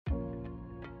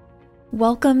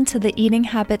Welcome to the Eating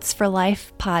Habits for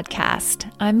Life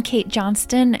podcast. I'm Kate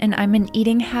Johnston, and I'm an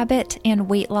eating habit and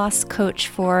weight loss coach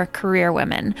for career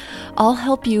women. I'll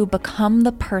help you become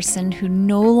the person who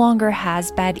no longer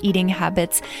has bad eating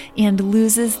habits and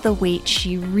loses the weight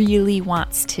she really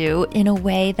wants to in a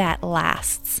way that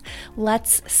lasts.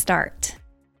 Let's start.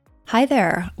 Hi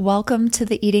there. Welcome to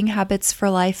the Eating Habits for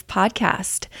Life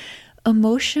podcast.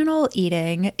 Emotional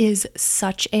eating is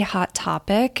such a hot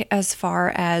topic as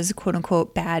far as quote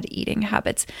unquote bad eating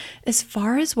habits. As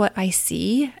far as what I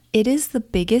see, it is the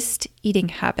biggest eating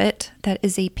habit that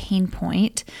is a pain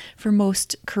point for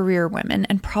most career women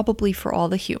and probably for all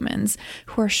the humans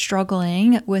who are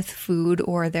struggling with food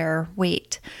or their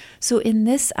weight. So in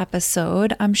this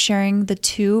episode, I'm sharing the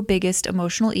two biggest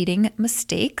emotional eating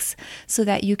mistakes so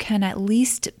that you can at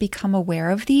least become aware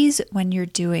of these when you're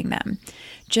doing them.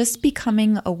 Just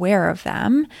becoming aware of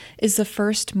them is the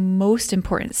first most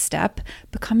important step.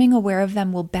 Becoming aware of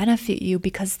them will benefit you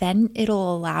because then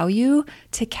it'll allow you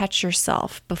to catch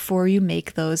yourself before you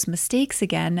make those mistakes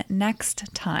again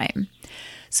next time.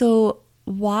 So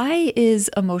why is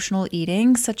emotional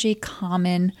eating such a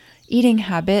common eating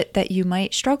habit that you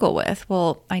might struggle with?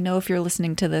 Well, I know if you're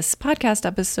listening to this podcast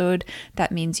episode,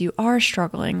 that means you are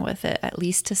struggling with it, at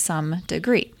least to some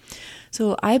degree.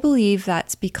 So I believe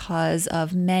that's because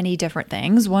of many different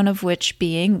things, one of which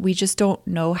being we just don't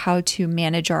know how to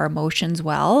manage our emotions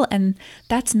well, and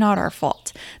that's not our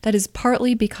fault. That is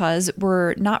partly because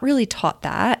we're not really taught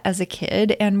that as a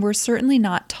kid, and we're certainly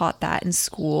not taught that in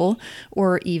school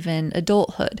or even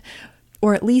adulthood.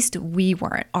 Or at least we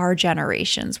weren't, our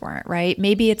generations weren't, right?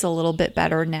 Maybe it's a little bit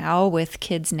better now with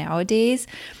kids nowadays.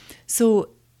 So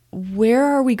where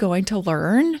are we going to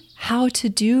learn how to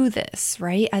do this,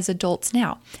 right, as adults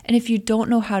now? And if you don't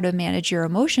know how to manage your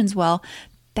emotions well,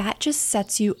 that just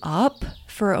sets you up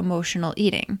for emotional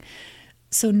eating.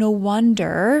 So no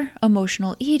wonder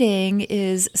emotional eating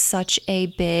is such a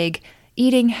big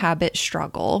eating habit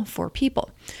struggle for people.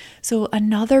 So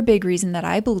another big reason that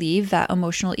I believe that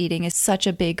emotional eating is such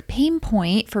a big pain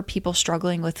point for people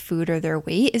struggling with food or their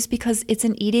weight is because it's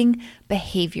an eating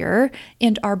behavior,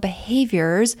 and our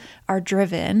behaviors are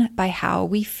driven by how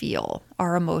we feel,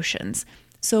 our emotions.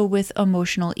 So with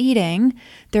emotional eating,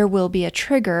 there will be a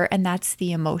trigger, and that's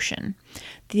the emotion.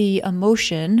 The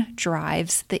emotion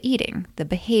drives the eating, the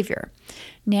behavior.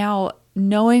 Now,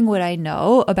 knowing what I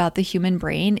know about the human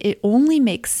brain, it only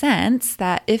makes sense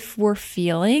that if we're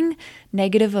feeling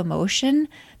negative emotion,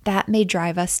 that may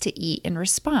drive us to eat in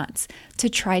response, to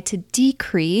try to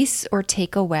decrease or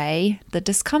take away the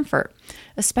discomfort,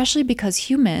 especially because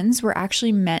humans were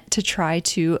actually meant to try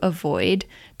to avoid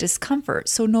discomfort.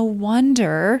 So no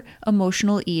wonder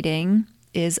emotional eating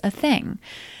is a thing.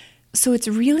 So it's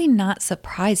really not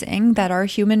surprising that our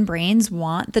human brains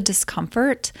want the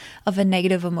discomfort of a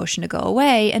negative emotion to go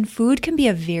away, and food can be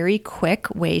a very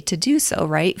quick way to do so,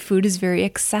 right? Food is very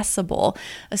accessible,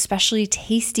 especially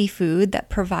tasty food that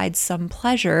provides some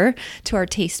pleasure to our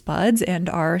taste buds and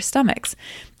our stomachs.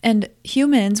 And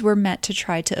humans were meant to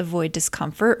try to avoid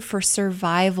discomfort for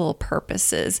survival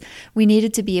purposes. We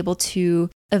needed to be able to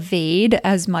evade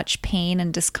as much pain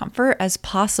and discomfort as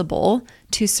possible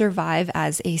to survive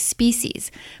as a species.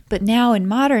 But now in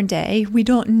modern day, we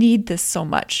don't need this so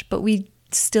much, but we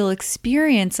still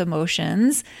experience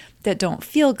emotions that don't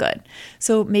feel good.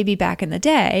 So maybe back in the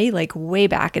day, like way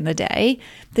back in the day,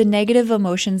 the negative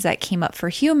emotions that came up for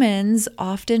humans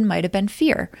often might have been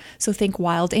fear. So think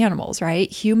wild animals, right?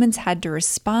 Humans had to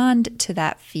respond to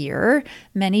that fear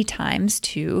many times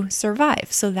to survive.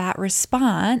 So that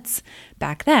response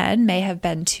back then may have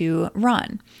been to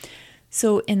run.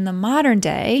 So in the modern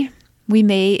day, we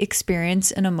may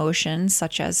experience an emotion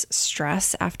such as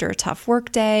stress after a tough work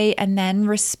day and then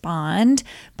respond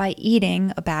by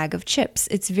eating a bag of chips.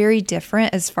 It's very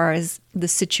different as far as the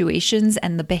situations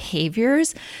and the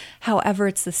behaviors. However,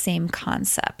 it's the same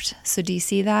concept. So do you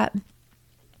see that?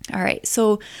 All right,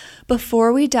 so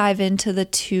before we dive into the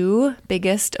two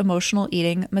biggest emotional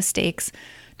eating mistakes,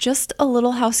 just a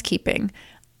little housekeeping.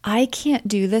 I can't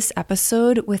do this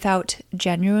episode without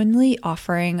genuinely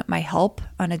offering my help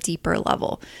on a deeper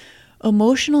level.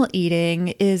 Emotional eating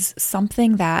is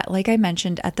something that, like I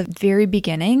mentioned at the very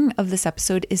beginning of this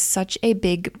episode, is such a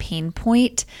big pain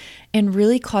point and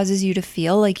really causes you to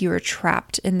feel like you are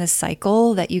trapped in this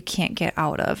cycle that you can't get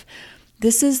out of.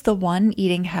 This is the one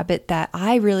eating habit that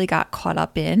I really got caught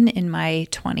up in my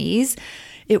 20s.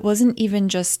 It wasn't even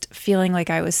just feeling like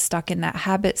I was stuck in that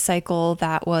habit cycle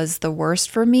that was the worst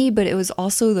for me, but it was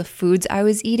also the foods I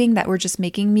was eating that were just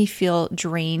making me feel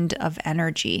drained of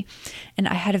energy. And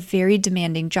I had a very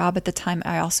demanding job at the time.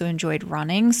 I also enjoyed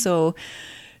running. So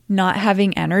not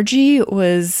having energy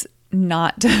was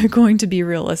not going to be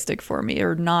realistic for me,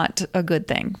 or not a good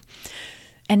thing.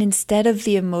 And instead of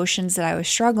the emotions that I was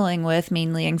struggling with,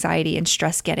 mainly anxiety and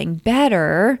stress, getting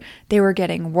better, they were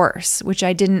getting worse, which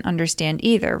I didn't understand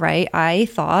either, right? I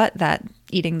thought that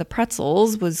eating the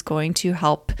pretzels was going to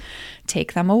help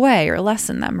take them away or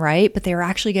lessen them, right? But they were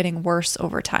actually getting worse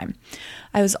over time.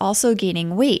 I was also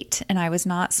gaining weight, and I was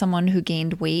not someone who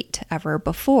gained weight ever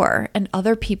before. And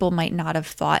other people might not have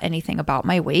thought anything about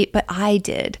my weight, but I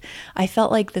did. I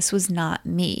felt like this was not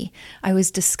me. I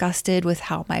was disgusted with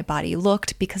how my body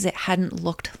looked because it hadn't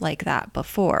looked like that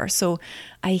before. So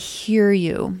I hear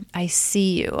you. I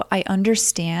see you. I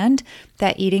understand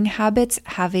that eating habits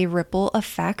have a ripple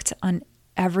effect on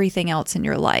everything else in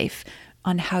your life,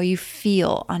 on how you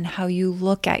feel, on how you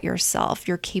look at yourself,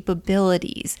 your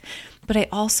capabilities. But I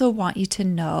also want you to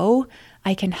know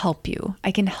I can help you.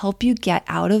 I can help you get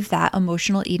out of that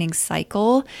emotional eating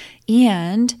cycle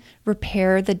and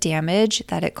repair the damage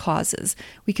that it causes.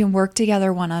 We can work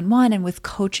together one-on-one, and with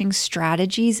coaching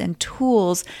strategies and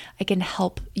tools, I can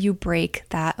help you break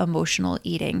that emotional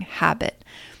eating habit.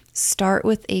 Start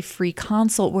with a free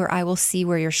consult where I will see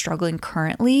where you're struggling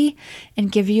currently and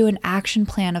give you an action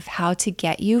plan of how to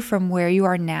get you from where you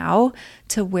are now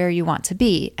to where you want to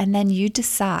be. And then you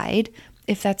decide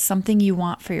if that's something you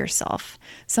want for yourself,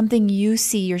 something you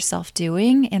see yourself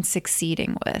doing and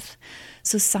succeeding with.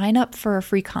 So sign up for a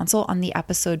free consult on the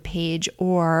episode page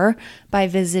or by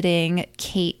visiting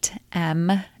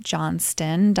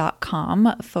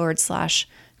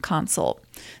katemjohnston.com/consult.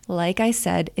 Like I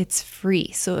said, it's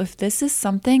free. So if this is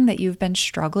something that you've been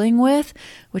struggling with,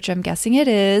 which I'm guessing it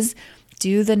is,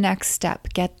 do the next step.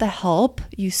 Get the help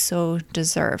you so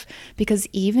deserve. Because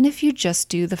even if you just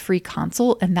do the free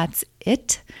consult and that's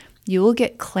it, you will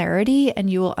get clarity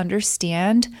and you will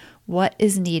understand what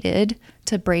is needed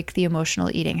to break the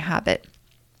emotional eating habit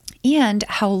and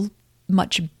how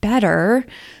much better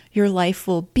your life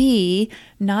will be,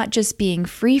 not just being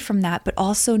free from that, but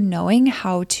also knowing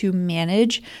how to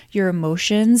manage your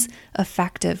emotions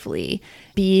effectively,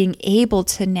 being able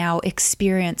to now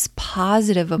experience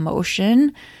positive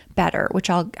emotion better, which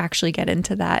I'll actually get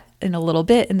into that in a little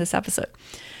bit in this episode.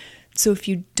 So if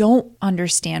you don't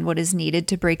understand what is needed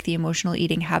to break the emotional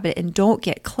eating habit and don't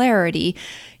get clarity,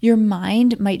 your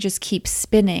mind might just keep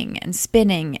spinning,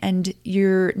 and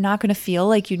you're not going to feel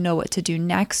like you know what to do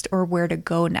next or where to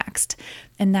go next.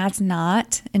 And that's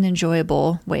not an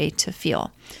enjoyable way to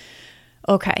feel.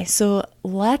 Okay, so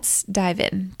let's dive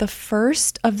in. The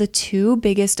first of the two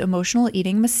biggest emotional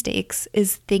eating mistakes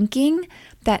is thinking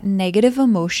that negative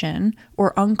emotion,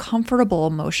 or uncomfortable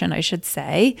emotion, I should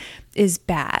say, is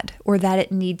bad or that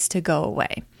it needs to go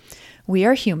away. We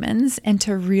are humans, and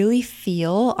to really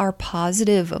feel our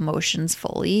positive emotions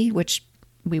fully, which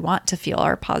we want to feel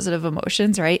our positive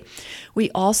emotions, right?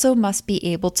 We also must be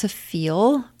able to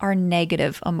feel our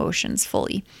negative emotions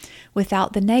fully.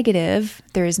 Without the negative,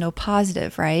 there is no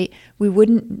positive, right? We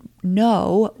wouldn't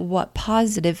know what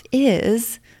positive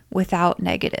is without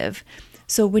negative.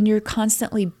 So when you're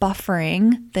constantly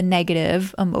buffering the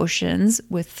negative emotions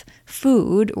with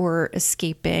food or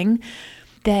escaping,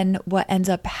 then what ends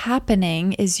up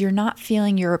happening is you're not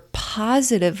feeling your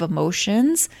positive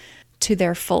emotions to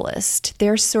their fullest.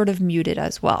 They're sort of muted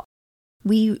as well.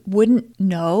 We wouldn't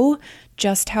know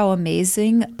just how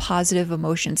amazing positive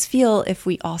emotions feel if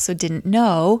we also didn't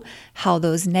know how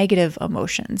those negative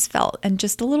emotions felt. And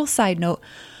just a little side note,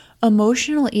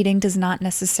 emotional eating does not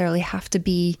necessarily have to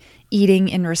be eating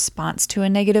in response to a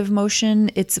negative emotion.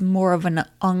 It's more of an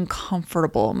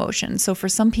uncomfortable emotion. So for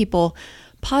some people,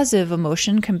 positive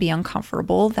emotion can be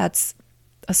uncomfortable. That's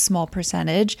a small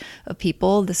percentage of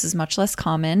people. This is much less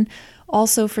common.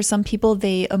 Also, for some people,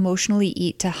 they emotionally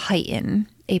eat to heighten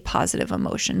a positive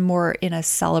emotion, more in a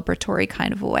celebratory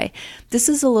kind of a way. This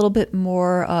is a little bit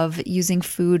more of using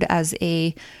food as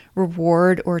a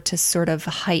reward or to sort of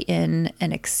heighten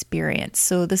an experience.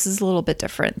 So this is a little bit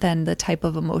different than the type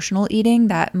of emotional eating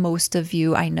that most of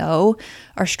you I know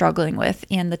are struggling with,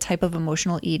 and the type of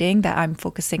emotional eating that I'm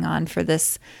focusing on for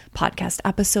this podcast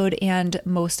episode and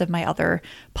most of my other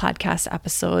podcast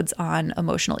episodes on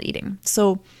emotional eating.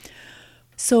 So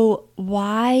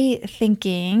why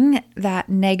thinking that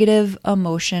negative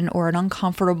emotion or an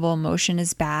uncomfortable emotion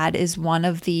is bad is one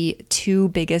of the two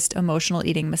biggest emotional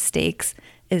eating mistakes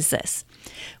is this.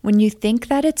 When you think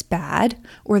that it's bad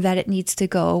or that it needs to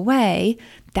go away,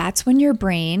 that's when your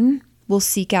brain will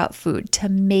seek out food to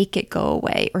make it go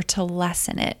away or to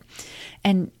lessen it.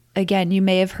 And Again, you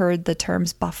may have heard the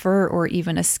terms buffer or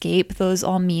even escape. Those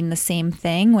all mean the same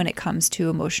thing when it comes to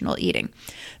emotional eating.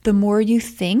 The more you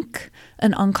think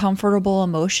an uncomfortable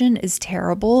emotion is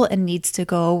terrible and needs to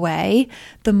go away,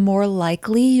 the more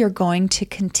likely you're going to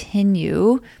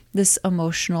continue this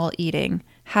emotional eating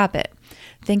habit.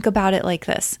 Think about it like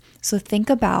this. So think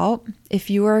about if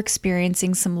you are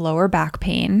experiencing some lower back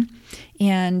pain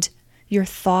and your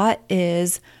thought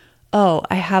is, oh,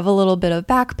 I have a little bit of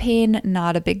back pain,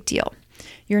 not a big deal.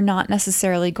 You're not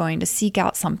necessarily going to seek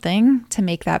out something to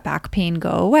make that back pain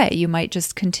go away. You might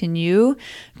just continue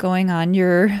going on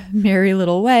your merry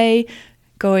little way,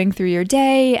 going through your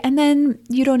day, and then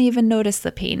you don't even notice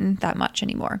the pain that much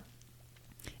anymore.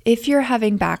 If you're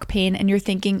having back pain and you're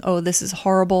thinking, oh, this is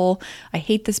horrible, I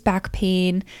hate this back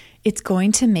pain, it's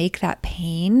going to make that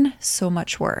pain so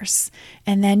much worse.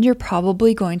 And then you're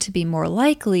probably going to be more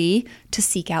likely to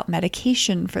seek out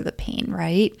medication for the pain,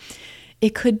 right?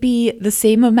 It could be the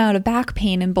same amount of back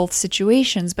pain in both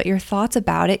situations, but your thoughts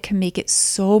about it can make it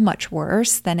so much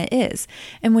worse than it is.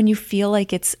 And when you feel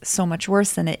like it's so much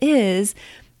worse than it is,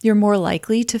 you're more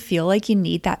likely to feel like you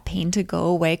need that pain to go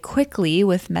away quickly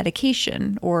with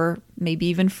medication or maybe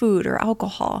even food or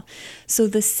alcohol. So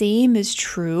the same is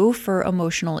true for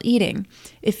emotional eating.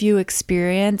 If you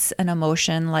experience an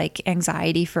emotion like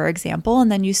anxiety, for example,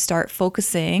 and then you start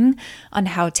focusing on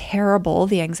how terrible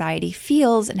the anxiety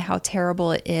feels and how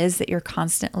terrible it is that you're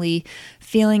constantly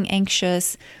feeling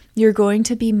anxious, you're going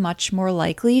to be much more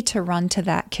likely to run to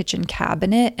that kitchen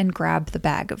cabinet and grab the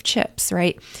bag of chips,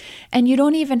 right? And you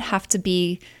don't even have to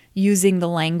be using the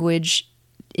language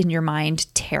in your mind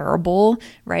terrible,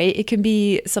 right? It can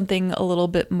be something a little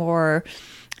bit more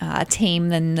tame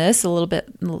than this, a little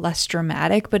bit less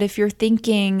dramatic. But if you're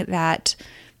thinking that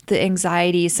the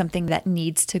anxiety is something that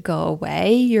needs to go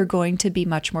away, you're going to be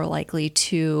much more likely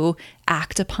to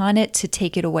act upon it, to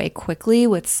take it away quickly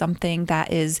with something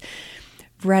that is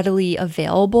readily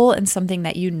available and something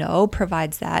that you know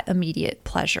provides that immediate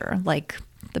pleasure, like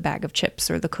the bag of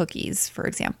chips or the cookies, for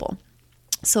example.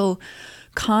 So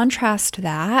contrast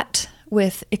that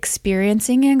with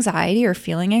experiencing anxiety or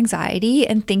feeling anxiety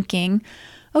and thinking,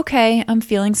 okay, I'm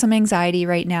feeling some anxiety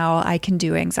right now, I can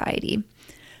do anxiety.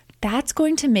 That's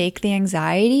going to make the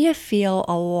anxiety feel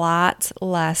a lot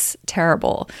less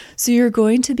terrible. So you're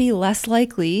going to be less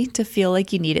likely to feel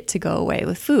like you need it to go away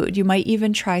with food. You might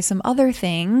even try some other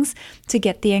things to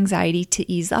get the anxiety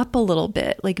to ease up a little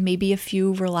bit, like maybe a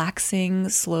few relaxing,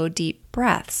 slow, deep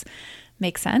breaths.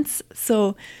 Make sense?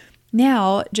 So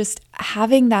now just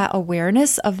having that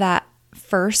awareness of that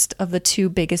first of the two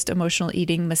biggest emotional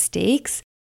eating mistakes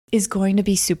is going to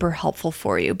be super helpful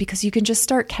for you because you can just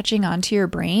start catching on to your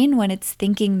brain when it's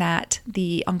thinking that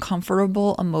the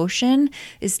uncomfortable emotion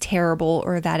is terrible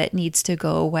or that it needs to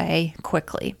go away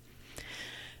quickly.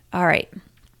 All right.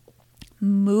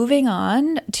 Moving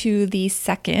on to the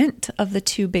second of the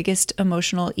two biggest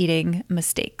emotional eating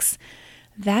mistakes.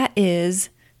 That is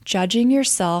judging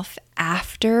yourself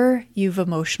after you've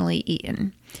emotionally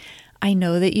eaten. I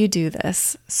know that you do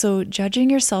this. So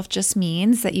judging yourself just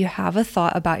means that you have a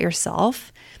thought about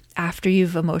yourself after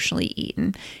you've emotionally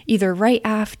eaten, either right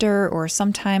after or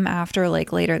sometime after,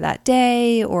 like later that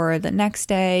day or the next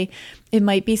day. It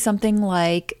might be something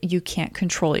like you can't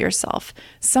control yourself.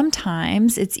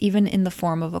 Sometimes it's even in the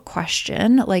form of a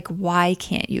question, like, why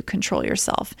can't you control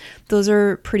yourself? Those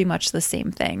are pretty much the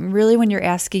same thing. Really, when you're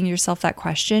asking yourself that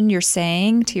question, you're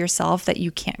saying to yourself that you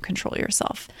can't control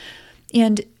yourself.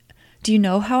 And do you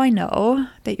know how I know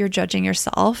that you're judging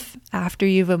yourself after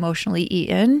you've emotionally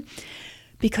eaten?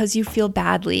 Because you feel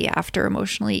badly after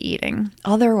emotionally eating.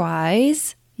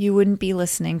 Otherwise, you wouldn't be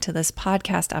listening to this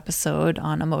podcast episode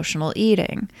on emotional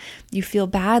eating. You feel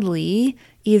badly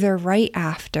either right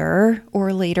after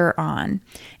or later on.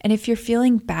 And if you're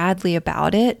feeling badly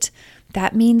about it,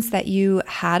 that means that you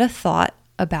had a thought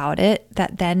about it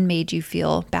that then made you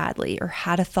feel badly, or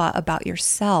had a thought about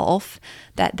yourself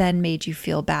that then made you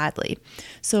feel badly.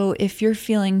 So if you're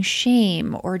feeling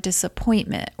shame or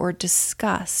disappointment or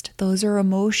disgust, those are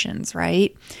emotions,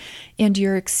 right? And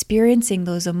you're experiencing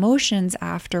those emotions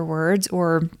afterwards,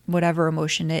 or whatever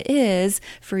emotion it is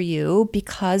for you,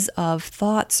 because of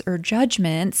thoughts or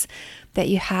judgments that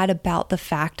you had about the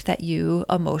fact that you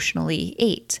emotionally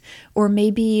ate, or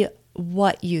maybe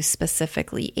what you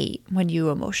specifically ate when you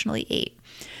emotionally ate.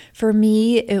 For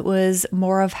me, it was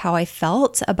more of how I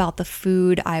felt about the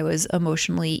food I was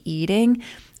emotionally eating.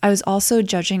 I was also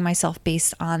judging myself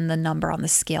based on the number on the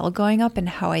scale going up and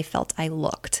how I felt I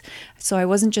looked. So I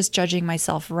wasn't just judging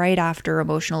myself right after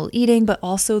emotional eating, but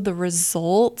also the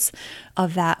results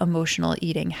of that emotional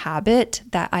eating habit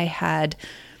that I had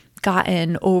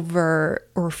gotten over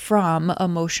or from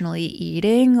emotionally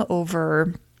eating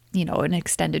over, an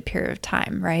extended period of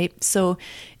time, right? So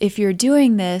if you're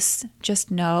doing this, just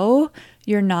know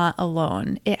you're not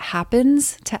alone. It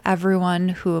happens to everyone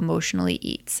who emotionally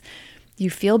eats. You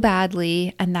feel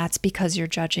badly, and that's because you're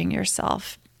judging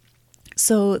yourself.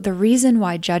 So the reason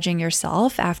why judging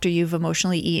yourself after you've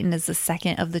emotionally eaten is the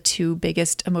second of the two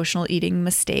biggest emotional eating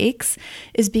mistakes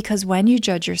is because when you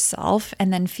judge yourself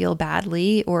and then feel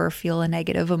badly or feel a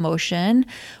negative emotion,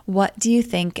 what do you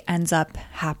think ends up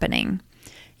happening?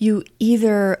 You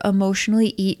either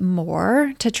emotionally eat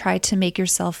more to try to make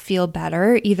yourself feel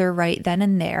better, either right then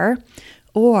and there,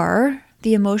 or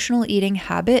the emotional eating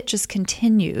habit just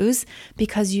continues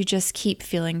because you just keep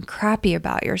feeling crappy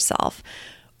about yourself.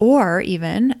 Or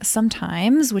even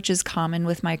sometimes, which is common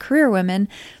with my career women,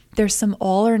 there's some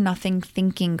all or nothing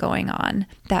thinking going on,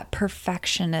 that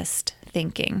perfectionist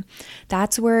thinking.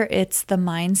 That's where it's the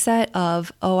mindset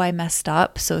of, oh, I messed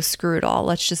up, so screw it all.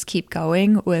 Let's just keep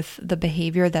going with the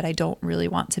behavior that I don't really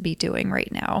want to be doing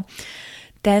right now.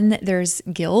 Then there's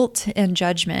guilt and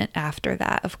judgment after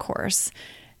that, of course.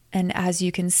 And as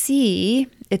you can see,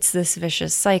 it's this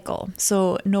vicious cycle.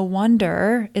 So no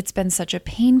wonder it's been such a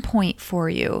pain point for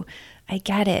you. I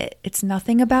get it. It's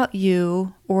nothing about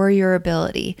you or your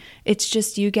ability. It's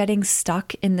just you getting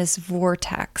stuck in this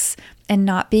vortex and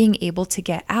not being able to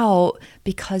get out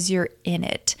because you're in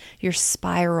it. You're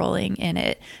spiraling in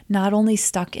it. Not only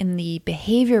stuck in the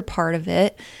behavior part of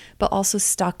it, but also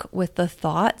stuck with the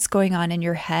thoughts going on in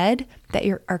your head that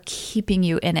are keeping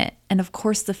you in it. And of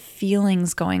course, the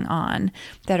feelings going on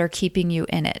that are keeping you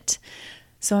in it.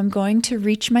 So I'm going to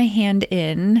reach my hand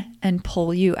in and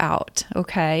pull you out,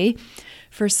 okay?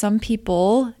 For some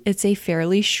people, it's a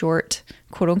fairly short,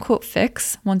 quote unquote,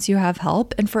 fix once you have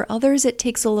help. And for others, it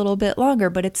takes a little bit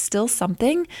longer, but it's still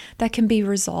something that can be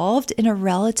resolved in a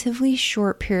relatively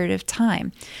short period of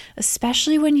time,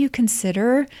 especially when you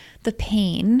consider the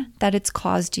pain that it's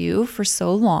caused you for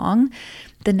so long,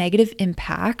 the negative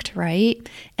impact, right?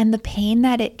 And the pain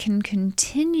that it can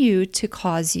continue to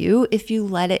cause you if you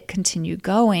let it continue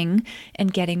going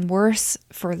and getting worse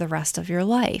for the rest of your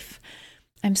life.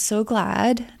 I'm so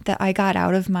glad that I got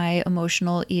out of my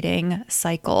emotional eating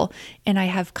cycle, and I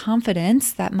have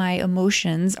confidence that my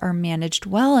emotions are managed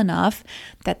well enough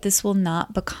that this will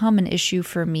not become an issue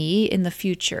for me in the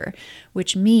future,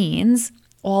 which means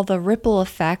all the ripple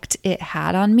effect it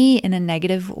had on me in a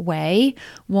negative way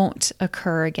won't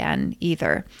occur again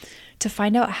either. To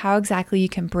find out how exactly you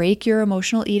can break your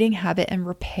emotional eating habit and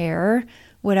repair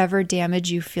whatever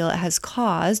damage you feel it has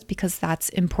caused, because that's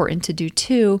important to do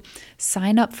too,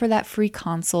 sign up for that free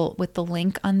consult with the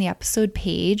link on the episode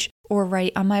page or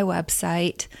right on my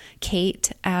website,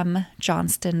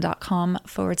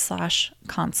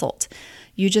 katemjohnston.com/consult.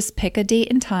 You just pick a date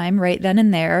and time right then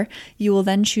and there. You will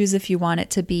then choose if you want it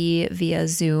to be via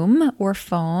Zoom or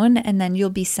phone, and then you'll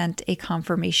be sent a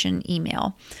confirmation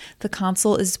email. The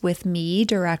consult is with me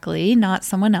directly, not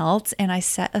someone else, and I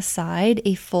set aside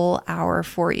a full hour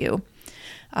for you.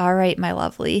 All right, my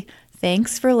lovely.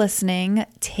 Thanks for listening.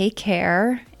 Take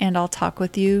care, and I'll talk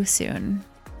with you soon.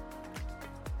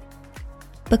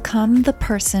 Become the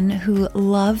person who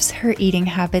loves her eating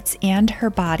habits and her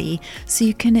body so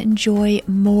you can enjoy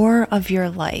more of your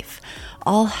life.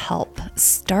 I'll help.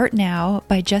 Start now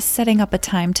by just setting up a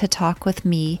time to talk with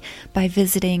me by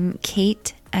visiting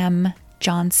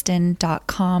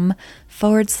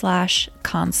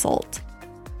katemjohnston.com/consult.